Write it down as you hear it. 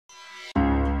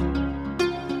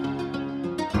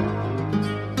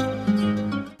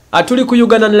Atuli ku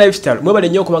Ugandan lifestyle mwebale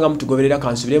nnyo kubanga mutugoberera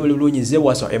kansubire mu lulunyize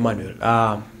bwaswa Emmanuel.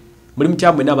 Muri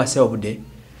mutyamwe n'abasewo bude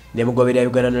ne mugoberera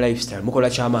Ugandan lifestyle mukola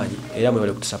kyamaanyi era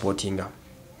mwebale kutusupportinga.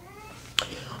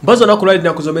 Mbazo nakulali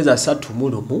nakuzomeza 3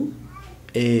 mulumu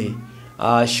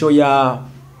show ya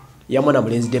mwana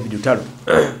mulenzi David Lutalo.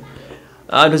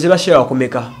 Ndoziba share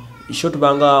kumeka show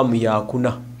tubanga mu ya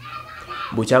kuna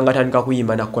buchanga tandika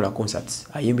kuyimba na kola concerts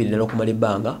ayimbirira lokumala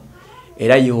banga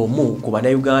era yomu ku bana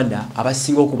Uganda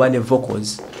abasinga okuba ne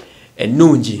vocals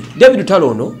ennungi. David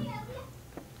Lutalo no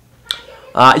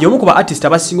yomu ku ba artist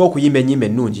abasinga okuyimba ennyimba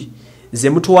ennungi ze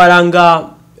mutwalanga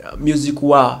music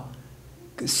wa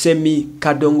semi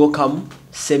kadongo kam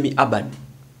semi urban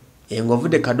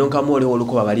ngovude kadongo kam ole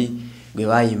olukuba bali gwe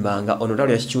bayimbanga ono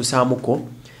Lutalo yakikyusamuko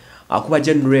akuba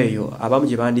genre yo abamu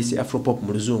gye bandisi afropop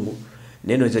mu luzungu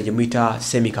neno za jemuita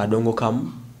semi kadongo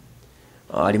kam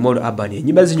alimolo urban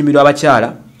enyimba zinyumirwa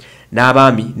abakyala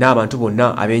n'abami n'abantu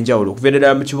bonna abenjawulo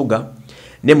okuvedera mu kibuga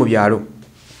ne mu byalo.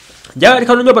 Njagala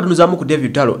kanonyo batunuzamu ku David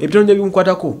Lutalo ebitonde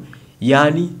by'umukwatako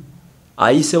yani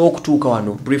ayisewo okutuuka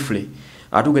wano briefly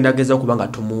atugenda geza okubanga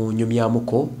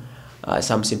tumunyumyamuko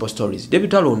some simple stories.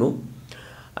 David Lutalo no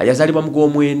yazalibwa mu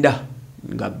gw'omwenda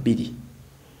nga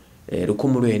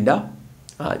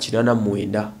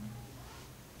 1989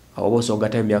 awo boso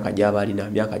gata emyaka gy'abali na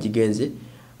myaka gigenze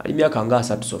ali myaka nga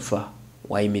 3 sofa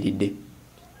wayimiridde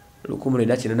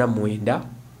 1989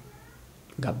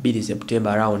 nga 2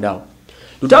 September around awo.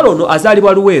 Lutalo no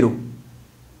azalibwa Luweero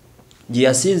gye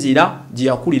yasinzira gye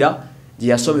yakulira gye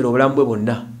yasomera obulamu bwe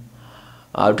bonna.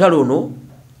 Lutalo no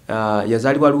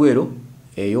yazalibwa Luweero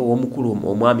eyo omukulu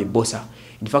omwami Bosa.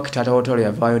 In fact tata Lutalo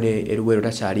yavaayo ne Luweero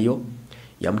takyaliyo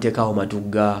yamutekawo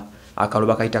matuga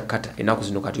akaloba kaita kata enaku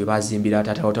zino kati bazimbira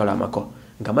tata Lutalo amako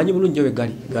ngamanyi bulungi we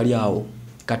gali awo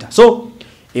kata. So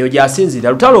eyo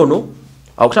gyasinzira Lutalo no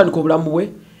akutandika obulamu bwe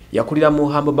yakulira mu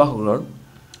humble background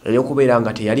eyokubeera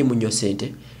nga teyali munyo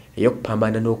sente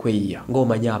eyokupambana n'okweyiya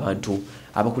ng'omanya abantu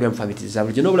abakulira mu family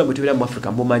zaabwe gye n'obulamu bwe mu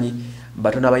Africa mbumanyi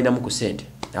batono abalina mu ku sente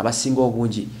abasinga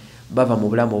obungi bava mu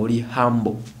bulamu obuli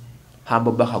humble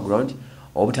background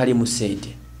obutali mu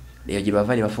sente eyo gye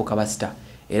bava ne bafuuka basita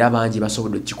era bangi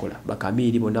basobodde okikola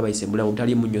bakamiiri bonna bayise mu bulamu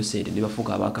obutali munyo sente ne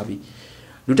bafuuka abakabi.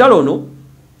 Lutalo no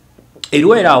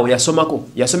Luweero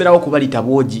yasomerawo ku Balita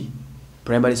Bwogi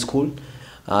primary school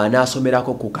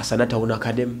n'asomerako ku Kasana Town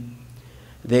Academy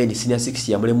then senior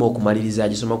 6 yamulemu okumaliriza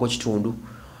agisomako kitundu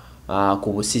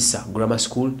ku Busisa grammar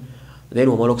school then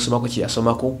omala okusomako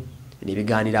kyeyasomako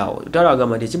nebiganirawo. Lutalo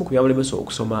agamba nti ekimu ku byamulemesa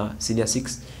okusoma senior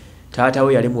 6 taata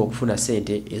we yalemu okufuna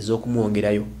sente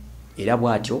ez'okumwongerayo era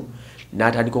bw'atyo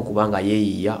n'atandika okuba nga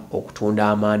yeeyiya okutunda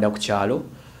amanda ku kyalo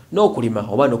n'okulima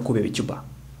oba n'okukuba ebicupa.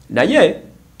 Naye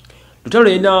Lutalo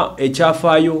yalina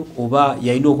ekyafaayo oba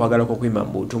yalina okwagala kw'okuyimba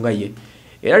mu buntu nga ye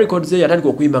era records ze yatandika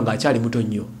okuyimba ng'akyali muto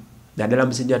nnyo naddala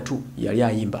mu senior 2 yali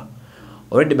ayimba.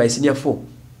 Already by senior 4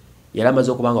 yali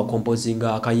amaze okuba nga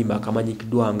composinga akayimba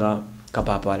akamanyikiddwa nga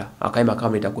Kapapala akayimba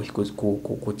akamuleta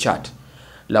ku chat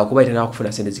la okuba itana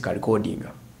kufuna sente zika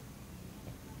recordinga.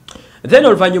 Then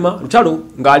oluvannyuma Lutalo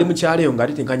ng'ali mu kyalo eyo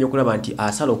ng'ali tenkanya okulaba nti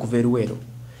asala okuva e Luweero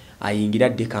ayingira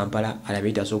dde Kampala alabe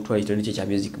itaso okutwala ekitone kye kya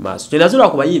music mass. Kyenazula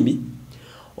ku bayimbi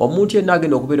omuntu yenna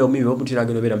agenda okubeera omuyimbi omuntu yenna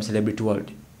agenda okubeera mu celebrity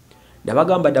world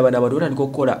nabagamba ddaba n'abantu batandika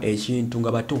okukola ekintu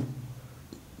nga bato.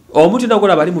 Omuntu yenna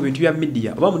akola bali mu bintu bya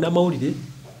media oba munnamawulire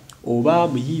oba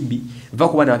muyimbi va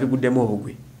kuba nababiguddemu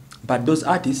obugwe. But those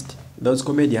artists, those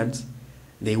comedians,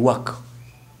 they work.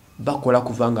 Bakola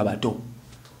kuvanga bato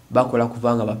bakola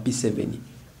kuvanga ba P7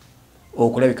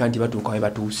 okulabika nti batuuka we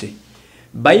batuuse.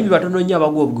 Bayimbi batono nnyo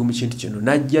abagwa obugwe mu kintu kino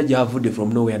najja gyavudde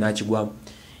from nowhere n'akigwamu.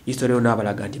 History yo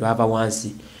n'abalaga nti bava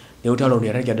wansi ne Lutalo no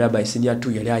yatandika ddala by senior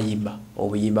 2 yali ayimba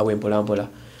obuyimba bw'empolampola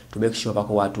to make sure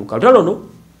bako watuuka. Lutalo no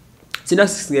sina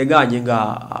siganye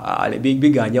nga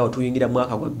biganya otuyingira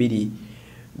mwaka gwa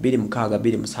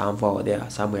 2006 or there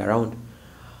somewhere around.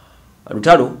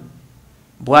 Lutalo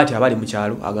bwati abali mu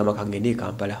kyalo agamba kangende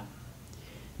Kampala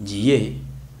njiye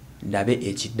ndabe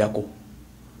ekiddako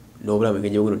n'obulamu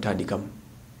ng'enye bwino tandikamu.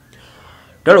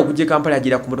 Lutalo okujja Kampala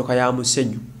agira ku motoka ya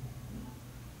musenyu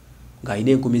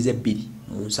ng'alina 2,000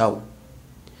 mu nsawo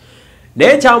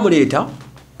naye kyamuleeta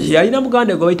yalina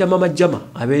muganda gwe bayita Mama Jama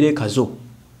abeera Kazo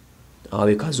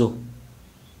awe Kazo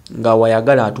nga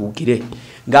wayagala atuukire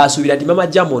ng'asuubira nti Mama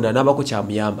Jama ono anaabako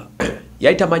kyamuyamba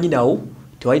yali tamanyi nawo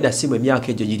tewalina simu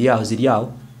emyaka egyo ziri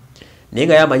awo naye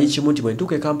nga yamanyi kimu nti bwe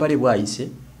ntuuka e Kampala bwayise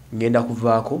ngenda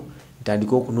kuvaako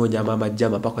ntandika okunoonya Mama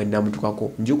Jama paka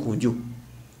nnamutukako nju ku nju.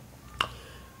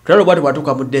 Lutalo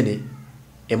bwatuuka mu ddene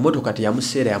emmotoka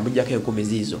teyamuseera yamuggyako 10,000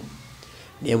 ziizo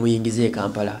n'emuyingiza e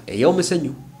Kampala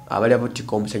ey'omusenyu abali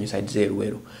abotika omusenyu side ze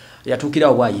Luweero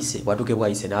yatukira Bwayise bwatuke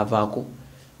Bwayise n'avaako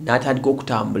n'atandika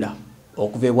okutambula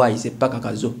okuva Bwayise paka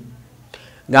Kazo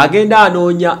ng'agenda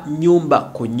anoonya nyumba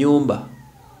ku nyumba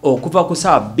okuva ku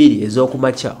saa 2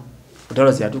 ez'okumakya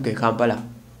Lutalo yatuuka e Kampala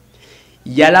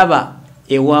yalaba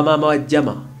ewa maama wa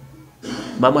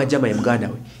Jama ye muganda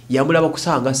we yamulaba ku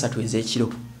saa nga 3 ez'ekiro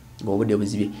ng'obudde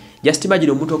buzibye just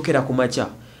imagine omuntu okera ku makya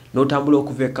n'otambula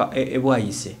okuva e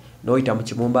Bwayise n'oyita mu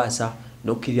Kimumbaasa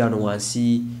n'okkirira no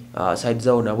wansi side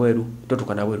zawo nabweru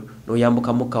totuka nabweru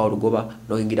n'oyambuka mukka olugoba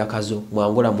n'oyingira Kazo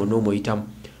mwangola muno omuyitamu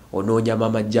onoonya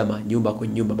maama Jama nyumba ku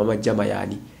nyumba maama Jama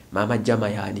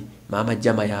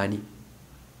yaani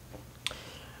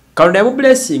Kalonda ya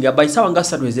blessing abayisawa nga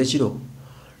 3 ez'ekiro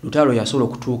Lutalo yasobola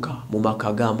okutuuka mu maka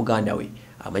ga muganda we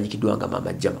amanyikiddwa nga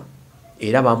maama Jama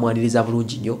era bamwaniriza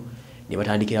bulungi nnyo ne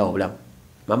batandikira obulamu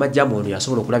maama Jama ono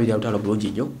yasobola okulabirira Lutalo bulungi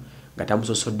nnyo nga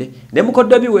tamusosodde ne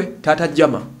mukoddomi we taata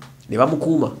Jama ne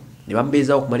bamukuuma ne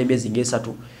bamubeezaawo okumala emyezi nga 3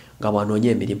 nga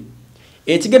bw'anoonya emirimu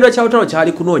ekigendwa kya Lutalo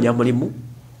kyali kunoonya mulimu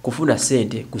kufuna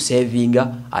sente ku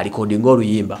savinga alikodinga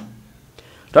oluyimba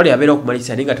Lutalo yabeera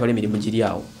okumalisa naye nga tewali emirimu giri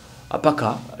awo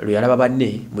apaka luyalaba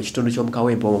banne mu kitundu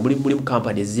ky'omukawempe omwo mulimu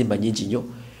kampani ezizimba nnyingi nnyo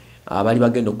abali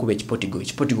bagenda okukuba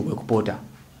ekipotigo kwe kupoota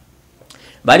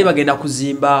bali bagenda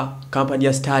kuzimba kampani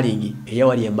ya Starling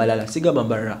eyawali Embalala sigama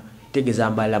Mbalala tegeza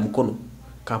Mbalala mukono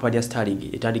kampani ya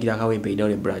Starling etandikira Kawempe ina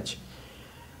ne branch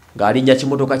ng'alinnya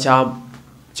kimotoka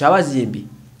ky'abazimbi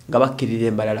nga bakkirira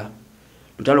Embalala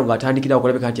Lutalo ng'atandikira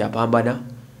okulabika nti apambana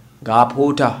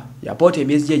ng'apoota yapoota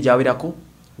emyezi gye gyawirako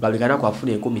ng'abikanako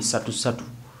afuna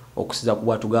 13,000 okusiza ku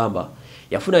bwatugamba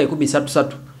yafuna 13,000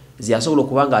 ziyasobola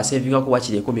okubanga asavinga ku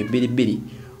wakiri 12,000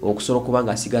 okusobola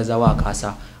okubanga asigazaawo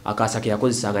akaasa ke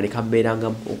yakozesanga ne kambeeranga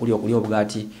okuli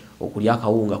obugaati okuli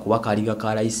akawunga kuba kalinga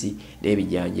ka layisi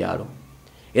n'ebijanjaalo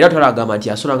era Lutalo agamba nti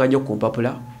yasolanga nnyo ku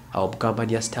mpapula awo mu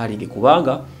kampani ya Starling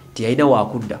kubanga teyalina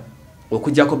waakudda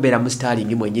okujjako beera mu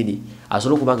Starling mwennyini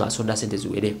asobola okubanga asonda sente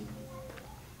ziwere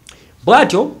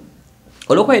bw'atyo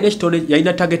olwokuba yalina ekitone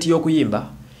yalina target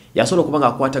y'okuyimba yasobola okubanga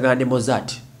akwatagana ne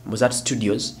Mozart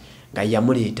Studios nga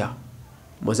yamuleeta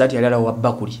Mozart yali alawo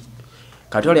Wabbakuli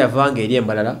Lutalo yavanga eri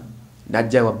Embalala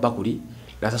n'ajja Wabbakuli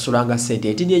n'asasulanga ssente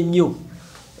etinya ennyo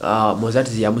Mozart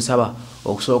ziyamusaba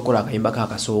okusobola okukola akayimba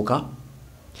kaakasooka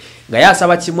nga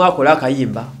yasaba kimu akola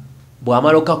akayimba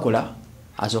bw'amala okakola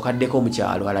asookaddeko mu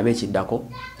kyalo alabe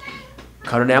ekiddako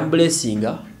Kalonda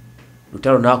yamublesinga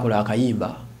Lutalo n'akola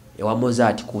akayimba ewa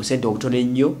Mozart ku ssente obutono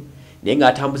ennyo naye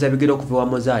ng'atambuza bigere okuva ewa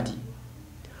Mozart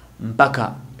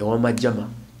mpaka ewa Majama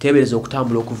teebereza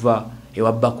okutambula okuva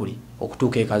ewa Bakuli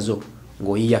okutuuka e Kazo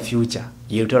ng'oyiya future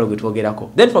ye Lutalo gwe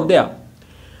twogerako then from there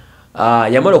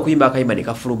yamala okuyimba akayimba ne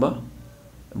kafuluma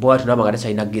bw'atyo n'aba nga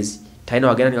takyalina ggezi talina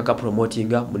wagenda ne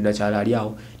kakapromotinga munnakyalo ali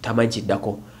awo tamanyi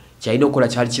kiddako kyalina okukola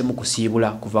kyali kimu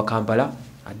kusiibula kuva Kampala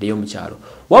addeyo mu kyalo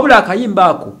wabula akayimba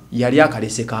ako yali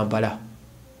akalese Kampala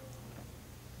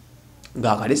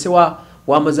ng'akalese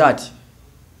wa Mozart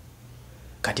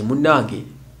kati munnange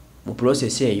mu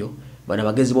process eyo bana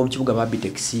bagezi b'omu kibuga ba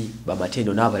Bitex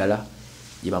bamatendo n'abalala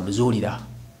gye bamuzuulira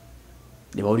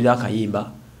ne bawulira akayimba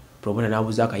promota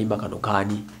n'abuuza akayimba kano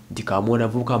kaani nti kamuona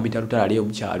vubuka amuyita Lutalo aliyo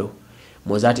mu kyalo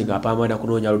Mozart ng'apambana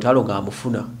kunoonya Lutalo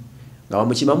ng'amufuna nga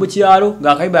bamukima mu kyalo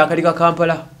ng'akayimba yakalika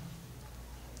Kampala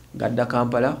gadda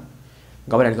Kampala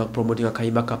nga batandika kupromotinga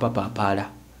akayimba ka Papa Apaala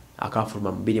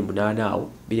akafuluma mu 28 awo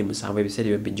 27 ebiseera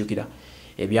ebyo bijjukira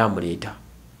ebyamuleeta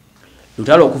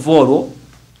Lutalo okuva olwo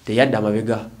teyadda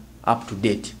amabega up to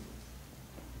date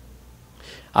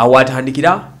awo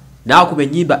atandikira n'akuba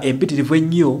ennyimba empitirivu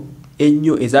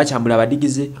ennyo ezakyambula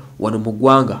abadigize wano mu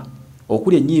ggwanga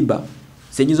okuli ennyimba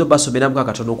zenyinza basomeramu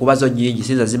akatono okubazo nnyingi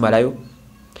sinza zimalayo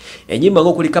ennyimba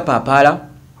ng'okuli Papa Apaala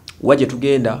wa gye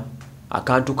tugenda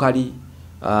akantu kali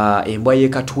embwa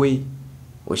y'ekatwe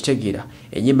okitegeera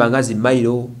ennyimba nga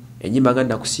Zimayiro ennyimba nga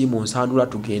Nakusiimu nsandula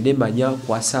tugende manya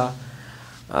kwasa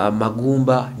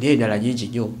magumba n'endala nyingi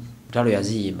nnyo Lutalo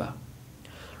yaziyimba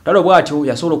Lutalo bw'atyo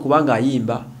yasobola okubanga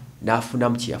ayimba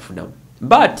n'afunamu kyeyafunamu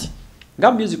but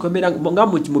nga music nga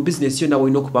mu business yonna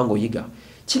olina okubanga oyiga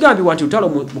kigambibwa nti Lutalo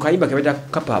mu kayimba ke bayita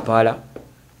Papa Apaala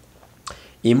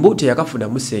embuto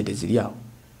yakafunamu ssente ziri awo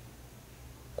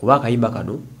kuba akayimba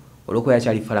kano olwokuba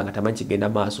yakyali fala nga tamanyi kigenda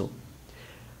maaso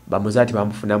Mozart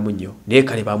bamufunamu nnyo naye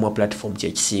kale bamuwa platform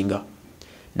kyekisinga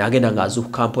n'agenda ng'azuuka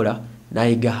Kampala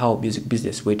n'ayiga how music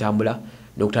business bwetambula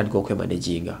n'okutandika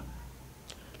okwemanaginga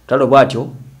Lutalo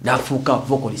bw'atyo n'afuuka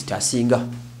vocalist asinga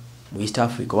mu East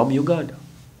Africa oba mu Uganda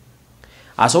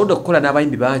asobodde okukola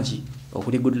n'abayimbi bangi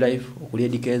okuli Good Life okuli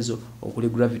Eddie Kenzo okuli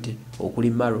Gravity okuli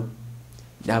Maro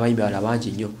n'abayimbi abalala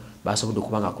bangi nnyo basobodde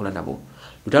okuba nga akola nabo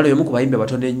Lutalo y'omu ku bayimbi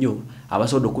abatono ennyo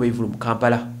abasobodde okuba evulu mu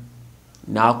Kampala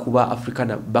n'akuba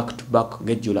Africana back to back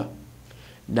ngejjula,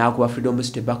 n'akuba Freedom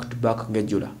City back to back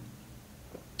ngejjula.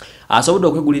 Asobodde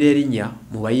okwegulira erinnya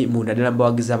mu naddala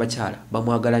bawagizi abakyala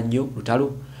bamwagala nnyo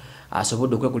Lutalo.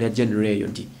 Asobodde okwegulira general eyo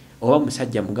nti oba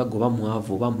musajja mugagga oba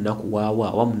mwavu oba munaku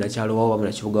waawa oba munakyalo waawa oba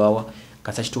munakibuga waawa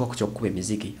kasa kituuka ku kyokkuba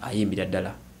emiziki ayimbira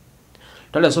ddala.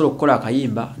 Lutalo asobola okukola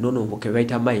akayimba noono ke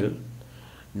bayita mile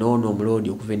noono omulodi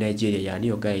okuva e Nigeria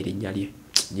yani ogaira erinnya lye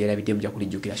gyerabidde mujja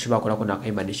kulijjukira. Shiba akolako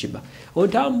n'akayimba ne Shiba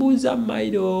ontambuza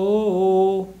mile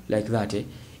like that. It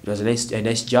was a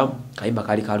nice jam. Kayimba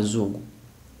kali ka luzungu.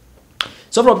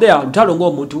 So from there Lutalo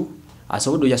ng'omuntu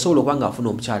yasobola okuba ng'afuna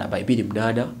omukyala by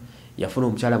 28 yafuna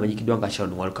omukyala amanyikiddwa nga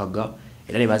Sharon Walukaga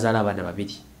era ne bazaala abaana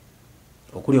babiri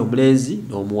okuli omulenzi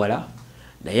n'omuwala,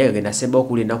 naye agenda semba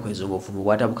okuli ennaku ezo ng'obufumu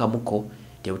bwatabukamuko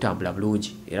tebutambula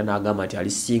bulungi era n'agamba nti ali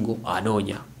single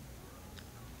anoonya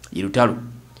ye Lutalo.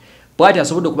 Bw'ati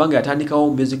asobodde okuba nga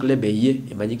yatandikawo music label eyiye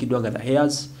emanyikiddwa nga The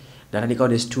Hairs, n'atandikawo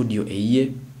ne studio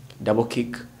eyiye Double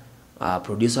Kick,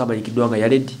 producer amanyikiddwa nga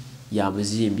Yared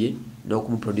yamuzimbye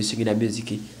n'okumuproducing na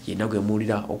music yenna gwe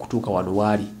muwulira okutuuka wano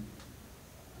waali.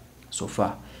 So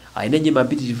far alina ennyimba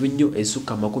mpitirivu nnyo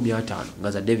ezisukka 50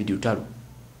 nga za David Lutalo,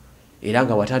 era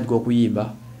nga watandika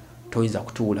okuyimba toyinza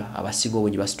kutuula abasinga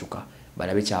obungi basituka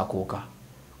balabe kyakooka.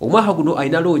 Omwaka guno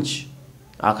alina launch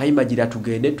akayimba gira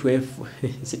tugende 12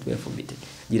 si 12 mite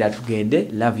gira tugende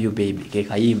love you baby ke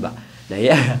kayimba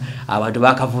naye abantu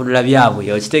bakavunula byabwe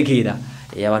yokitegeera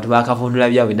abantu bakavunula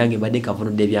byabwe nange mbadde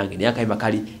kavunudde byange naye akayimba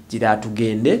kali gira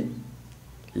tugende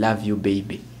love you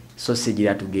baby. So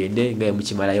sigira tugende nga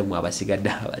mukimalayo mu abasigadde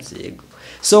abasengo.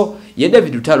 So ye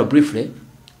David Lutalo briefly,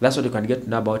 that's what you can get to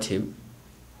know about him.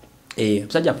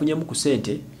 Musajja afunyemu ku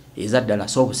sente ezaddala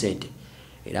so ku sente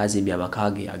era azimbye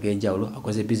amakage ag'enjawulo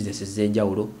akoze business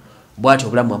ez'enjawulo bw'ati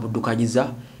obulamu abuddukanyiza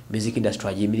music industry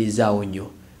agiyimirizaawo nnyo.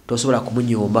 Tosobola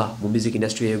kumunyomba mu music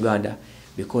industry ya Uganda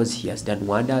because he has done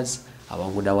wonders.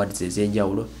 Awangudde awards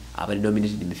ez'enjawulo, abali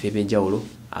nominated mu bifo eby'enjawulo,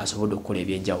 asobodde okukola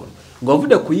ebyenjawulo.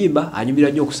 Ng'ovudde kuyimba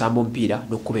anyumirwa nnyo okusamba omupiira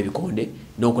n'okukuba ebikonde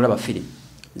n'okulaba firimu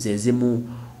ze zimu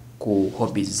ku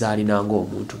hobbies z'alina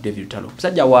ng'omuntu David Lutalo.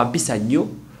 Musajja wa mpisa nnyo,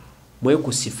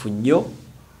 mwekusifu nnyo,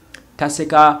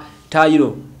 taseka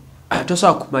tayiro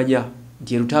tosobola kumanya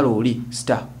nti Lutalo oli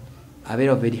star.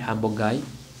 Abeera very humble guy,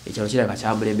 ekyalo kirabika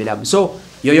kyamulemberamu. So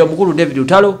yoyo omukulu David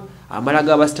Lutalo amala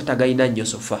gaba star galina nnyo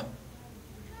sofa.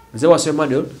 Nze wa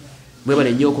Emmanuel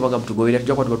mwebale nnyo okuba nga mutugobera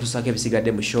tujja kuba tutusako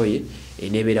ebisigadde mu show ye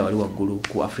eneebeera wali waggulu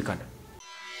ku Africana.